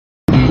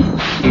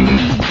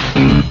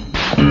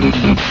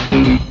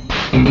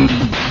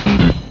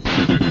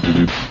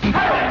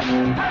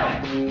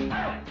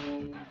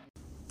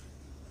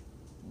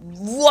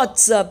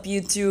What's up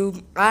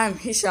YouTube? I'm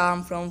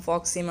Hisham from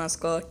Foxy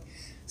Mascot.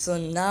 So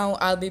now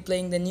I'll be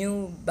playing the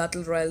new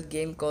battle royale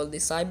game called the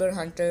Cyber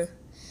Hunter.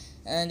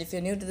 And if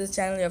you're new to this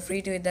channel, you're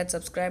free to hit that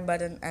subscribe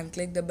button and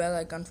click the bell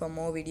icon for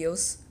more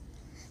videos.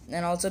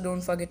 And also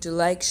don't forget to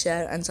like,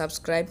 share and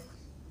subscribe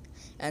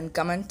and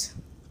comment.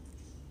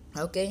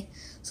 Okay,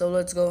 so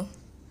let's go.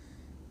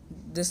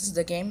 This is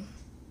the game.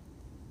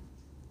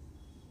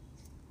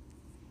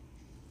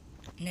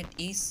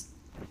 NetEase.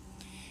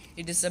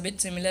 It is a bit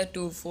similar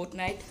to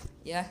Fortnite,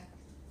 yeah,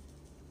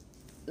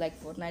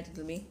 like Fortnite it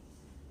will be.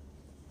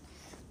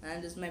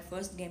 And this is my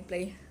first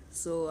gameplay,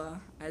 so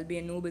I'll be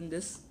a noob in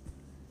this.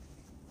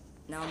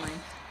 Now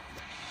mind.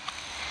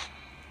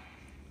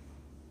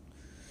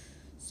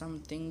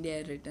 Something they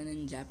are written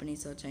in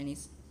Japanese or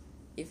Chinese.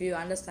 If you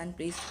understand,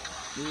 please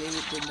leave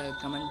it in the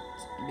comments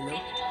below.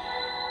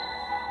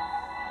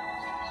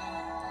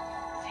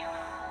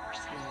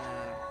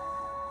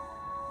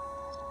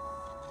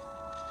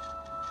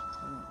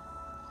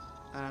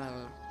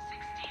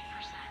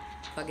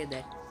 Forget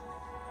that.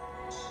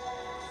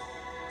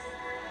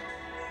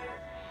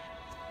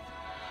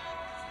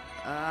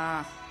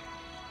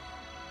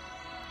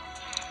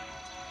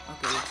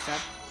 Okay, let's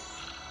start.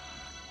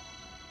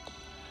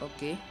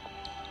 Okay,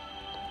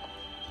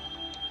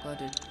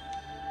 got it.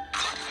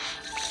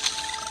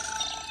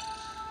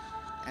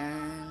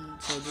 And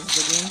so this is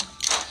the game.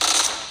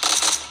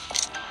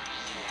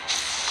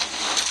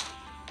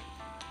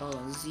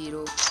 Oh,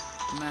 zero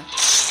map.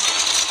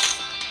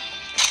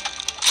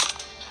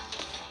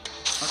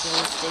 Okay,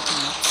 let's take it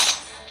now.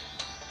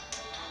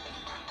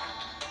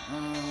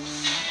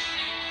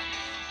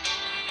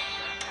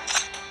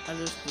 I'll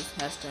use this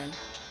hairstyle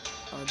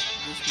or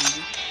this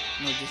maybe.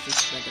 No, this is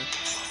better.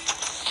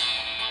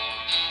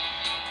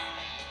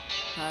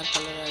 Hair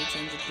color I'll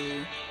change it to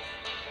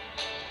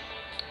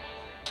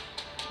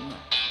no.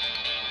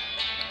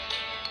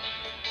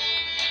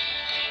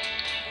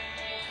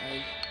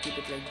 I'll keep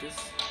it like this.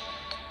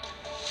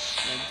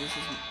 Like this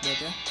is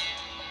better.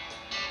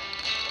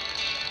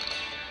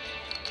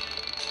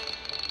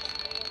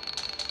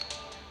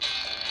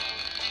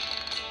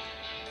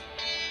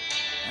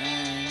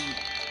 And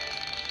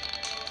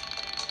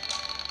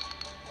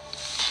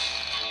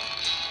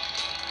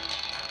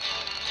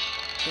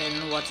I don't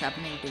know what's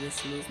happening to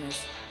this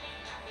looseness.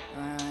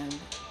 And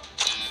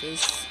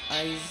face,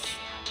 eyes,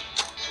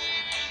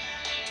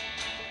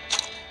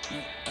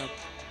 not up,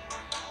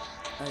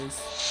 eyes.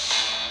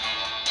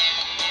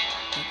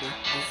 Okay,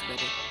 this is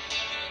better.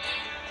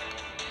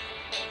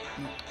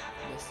 No,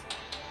 this.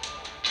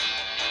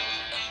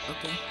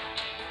 Okay,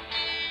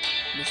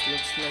 this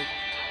looks like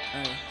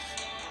eyes.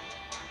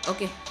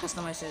 Okay,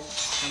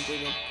 customization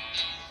completed.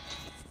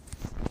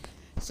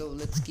 So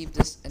let's keep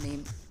this a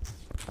name.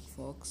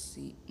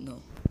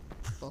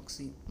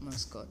 Foxy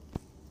Mascot.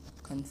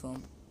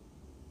 Confirm.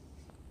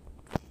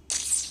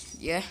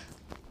 Yeah,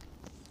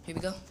 here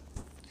we go.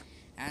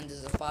 And this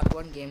is a part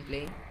 1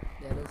 gameplay.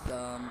 There is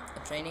a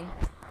training.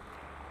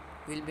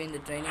 We'll be in the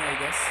training, I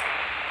guess.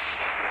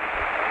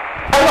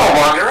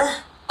 Hello,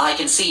 Wanderer. I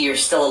can see you're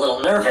still a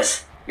little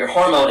nervous. Your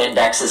hormone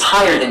index is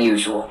higher than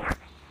usual.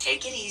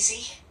 Take it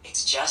easy.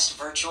 It's just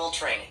virtual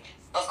training.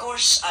 Of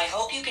course, I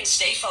hope you can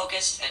stay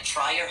focused and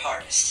try your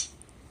hardest.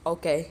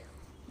 Okay.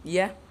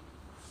 Yeah.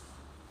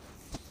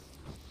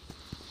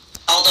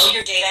 Although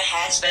your data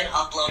has been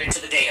uploaded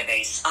to the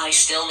database, I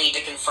still need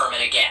to confirm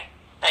it again.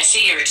 I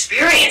see you're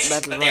experienced,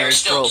 but there are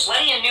still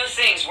plenty of new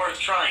things worth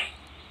trying.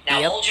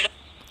 Now hold your...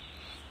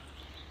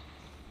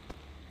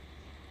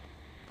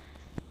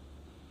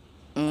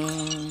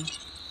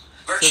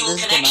 Virtual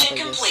connection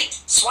complete.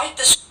 Swipe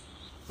the...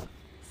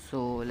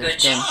 So let's Good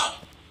job.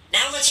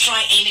 Now let's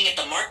try aiming at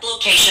the marked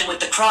location with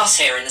the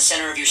crosshair in the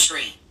center of your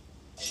screen.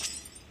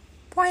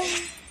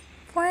 Boing,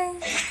 boing,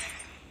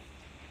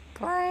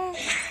 boing,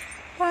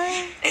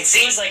 boing. It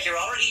seems like you're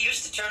already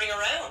used to turning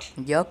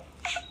around. Yup.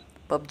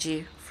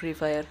 PUBG, Free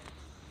Fire.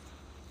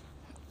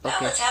 Now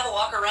let's have a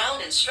walk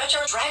around and stretch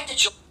our drag to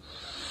join.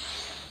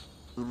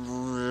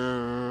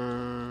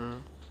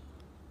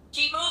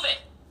 Keep moving.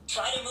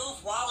 Try to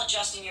move while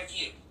adjusting your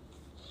view.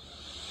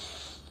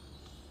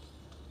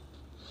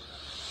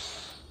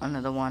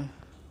 Another one.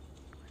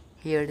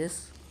 Here it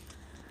is.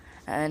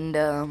 And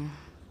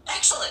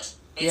Excellent.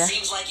 It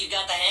seems like you've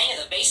got the hang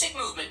of the basic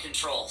movement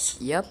controls.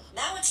 Yep.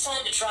 Now it's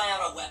time to try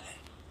out a weapon.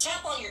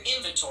 Tap on your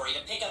inventory to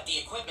pick up the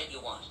equipment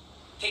you want.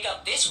 Pick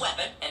up this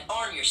weapon and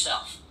arm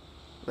yourself.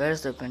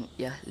 Where's the pen?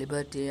 Yeah,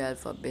 Liberty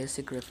Alpha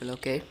basic rifle,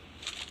 okay.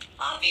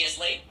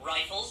 Obviously,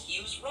 rifles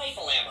use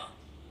rifle ammo.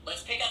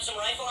 Let's pick up some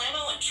rifle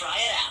ammo and try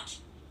it out.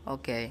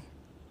 Okay.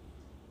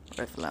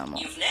 Rifle ammo.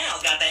 You've now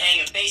got the hang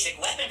of basic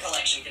weapon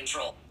collection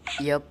control.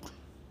 Yep.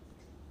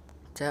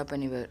 Tap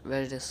anywhere.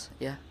 Where it is?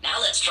 Yeah. Now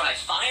let's try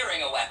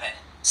firing a weapon.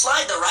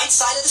 Slide the right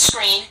side of the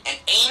screen and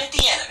aim at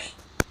the enemy.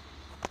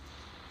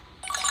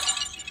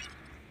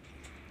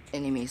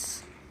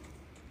 Enemies.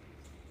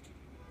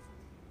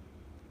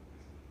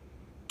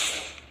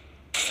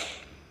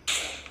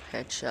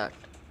 Headshot.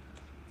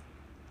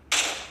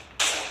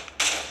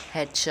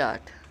 Headshot.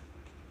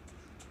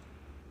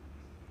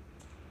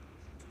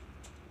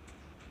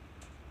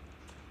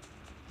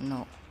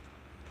 No.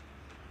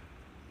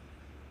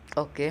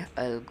 Okay,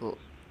 I'll go.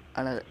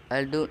 Another.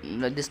 I'll do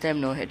this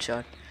time. No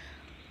headshot.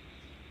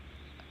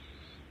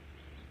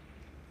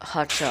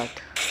 Hot shot.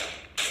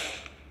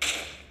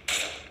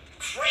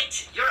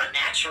 Great, you're a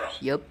natural.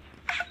 Yep.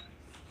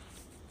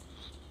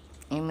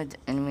 Aim at the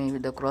enemy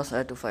with the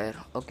crosshair to fire.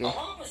 Okay.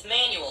 Along with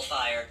manual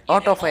fire,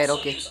 Auto fire.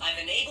 Okay. I've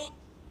enabled.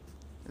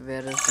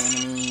 Where is the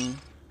enemy?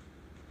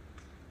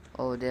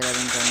 Oh, they're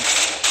having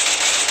guns.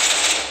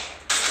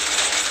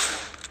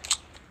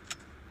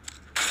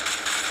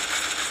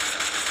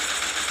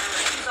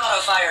 Use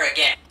auto fire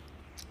again.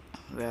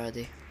 Where are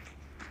they?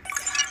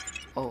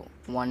 Oh,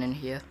 one in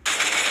here.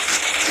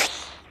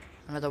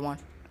 Another one.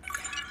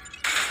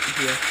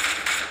 Here.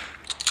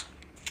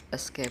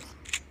 Escape.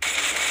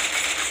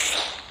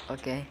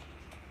 Okay.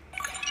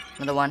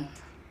 Another one.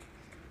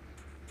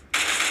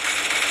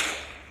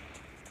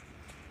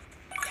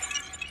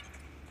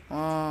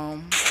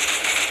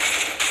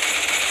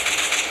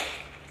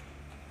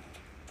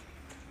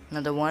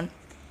 Another one.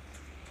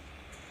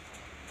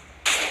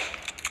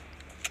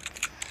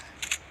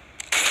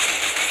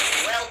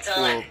 Well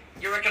done. Whoa.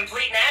 You're a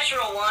complete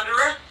natural,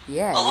 Wanderer.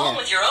 Yeah, Along yeah.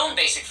 with your own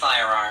basic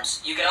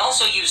firearms, you can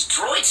also use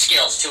droid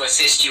skills to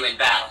assist you in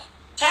battle.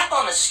 Tap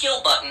on the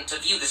skill button to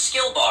view the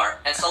skill bar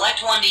and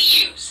select one to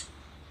use.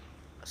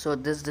 So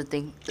this is the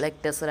thing, like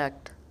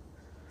Tesseract.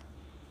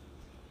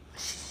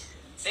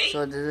 See?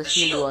 So this is the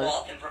shield shield wall.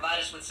 wall can provide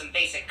us with some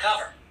basic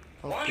cover.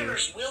 Okay.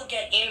 Wanderers will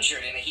get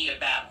injured in the heat of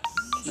battle.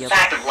 It's Yep. a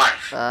fact of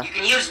life. Uh. You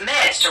can use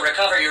meds to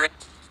recover your...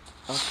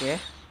 Okay.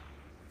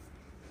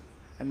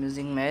 I'm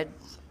using med.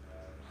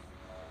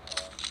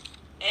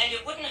 And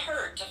it wouldn't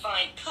hurt to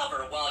find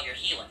cover while you're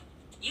healing.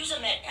 Use a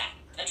med pack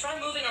and try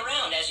moving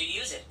around as you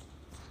use it.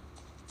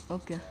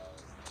 Okay.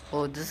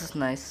 Oh, this is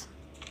nice.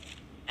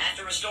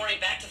 After restoring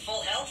back to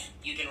full health,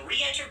 you can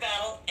re-enter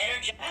battle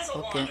as a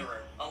Okay. wanderer.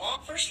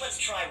 First, let's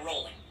try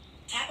rolling.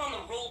 Tap on the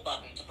roll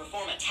button to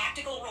perform a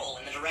tactical roll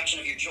in the direction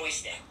of your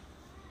joystick.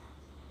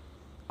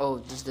 Oh,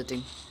 this is the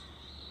thing.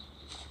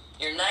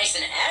 You're nice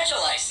and agile,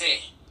 I see.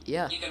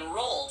 Yeah. You can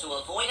roll to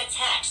avoid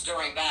attacks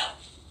during battle.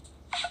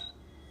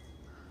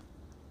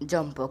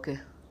 Jump. Okay.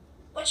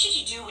 What should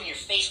you do when you're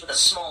faced with a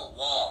small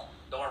wall?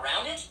 Go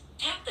around it?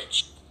 Tap the...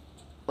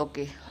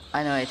 Okay.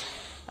 I know it.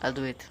 I'll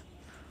do it.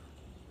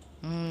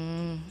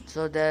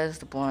 So there's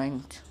the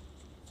point.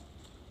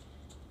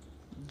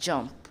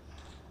 Jump.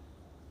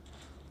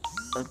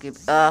 I'll keep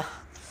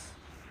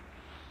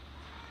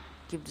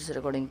this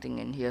recording thing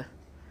in here.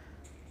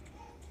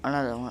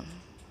 Another one.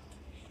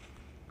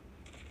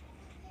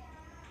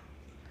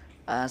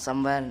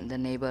 Somewhere in the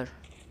neighbor.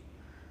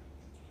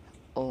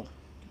 Oh.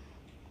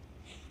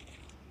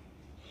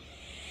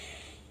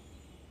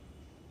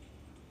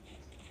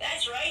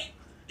 That's right.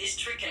 This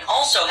trick can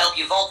also help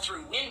you vault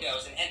through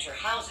windows and enter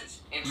houses,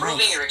 improving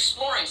Nice. your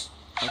exploring...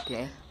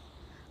 Okay.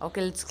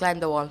 Okay, let's climb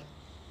the wall.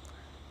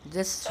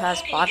 This So has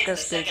how can you get to Parker the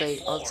skills second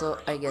floor also, or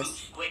I the guess.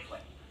 roof quickly?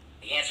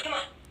 The answer... Come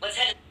on, let's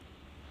head...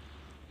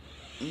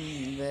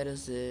 Where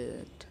is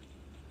it?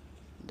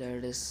 There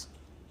it is.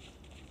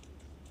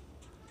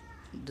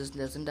 This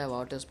doesn't have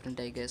auto sprint,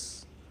 I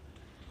guess.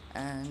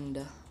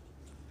 And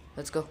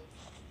let's go.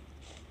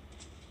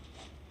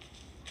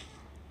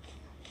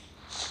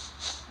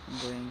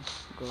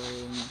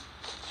 Going,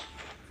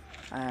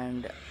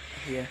 and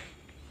here.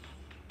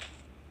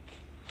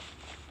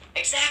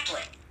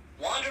 Exactly.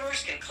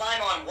 Wanderers can climb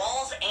on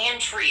walls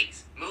and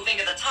trees, moving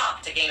to the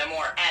top to gain a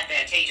more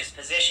advantageous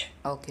position.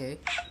 Okay.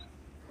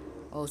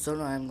 Oh, so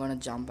now I'm gonna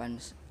jump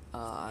and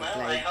Well, I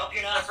glide. hope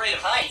you're not afraid of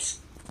heights,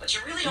 but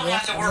you really don't Yeah,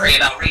 have to I'm worry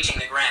not. about reaching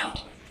the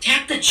ground.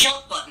 Tap the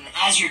jump button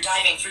as you're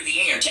diving through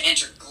the air to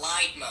enter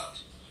glide mode.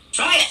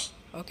 Try it!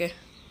 Okay.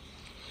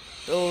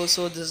 Oh,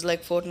 so this is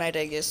like Fortnite,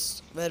 I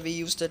guess, where we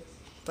use the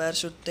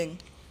parachute thing.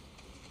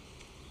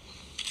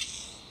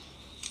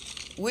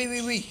 Wee.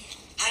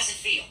 How does it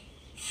feel?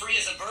 Free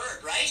as a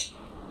bird, right?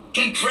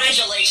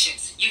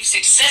 Congratulations! You've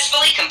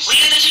successfully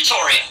completed the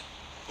tutorial.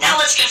 Now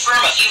let's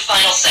confirm a few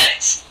final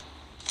settings.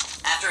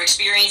 After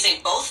experiencing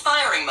both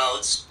firing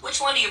modes,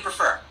 which one do you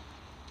prefer?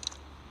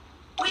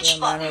 Which Yeah,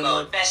 button manual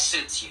mode mode. best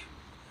suits you?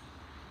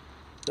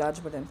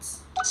 Large buttons.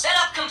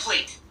 Setup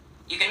complete.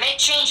 You can make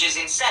changes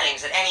in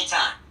settings at any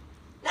time.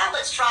 Now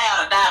let's try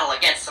out a battle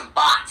against some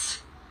bots.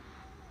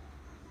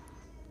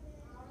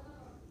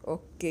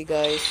 Okay,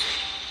 guys.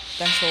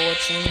 Thanks for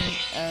watching.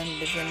 And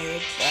if you're new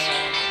to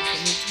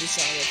this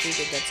channel, please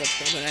hit that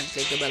subscribe button and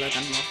click the bell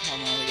icon for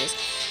more videos.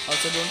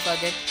 Also, don't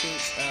forget to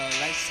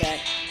like, share,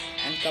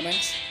 and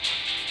comments.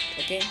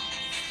 Okay.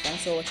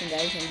 Thanks for watching,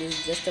 guys. And this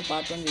is just a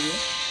part 1 video.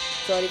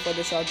 Sorry for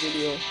the short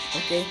video.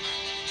 Okay.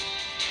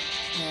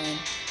 And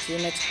see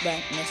you next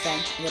time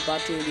in the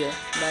part 2 video.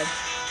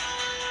 Bye.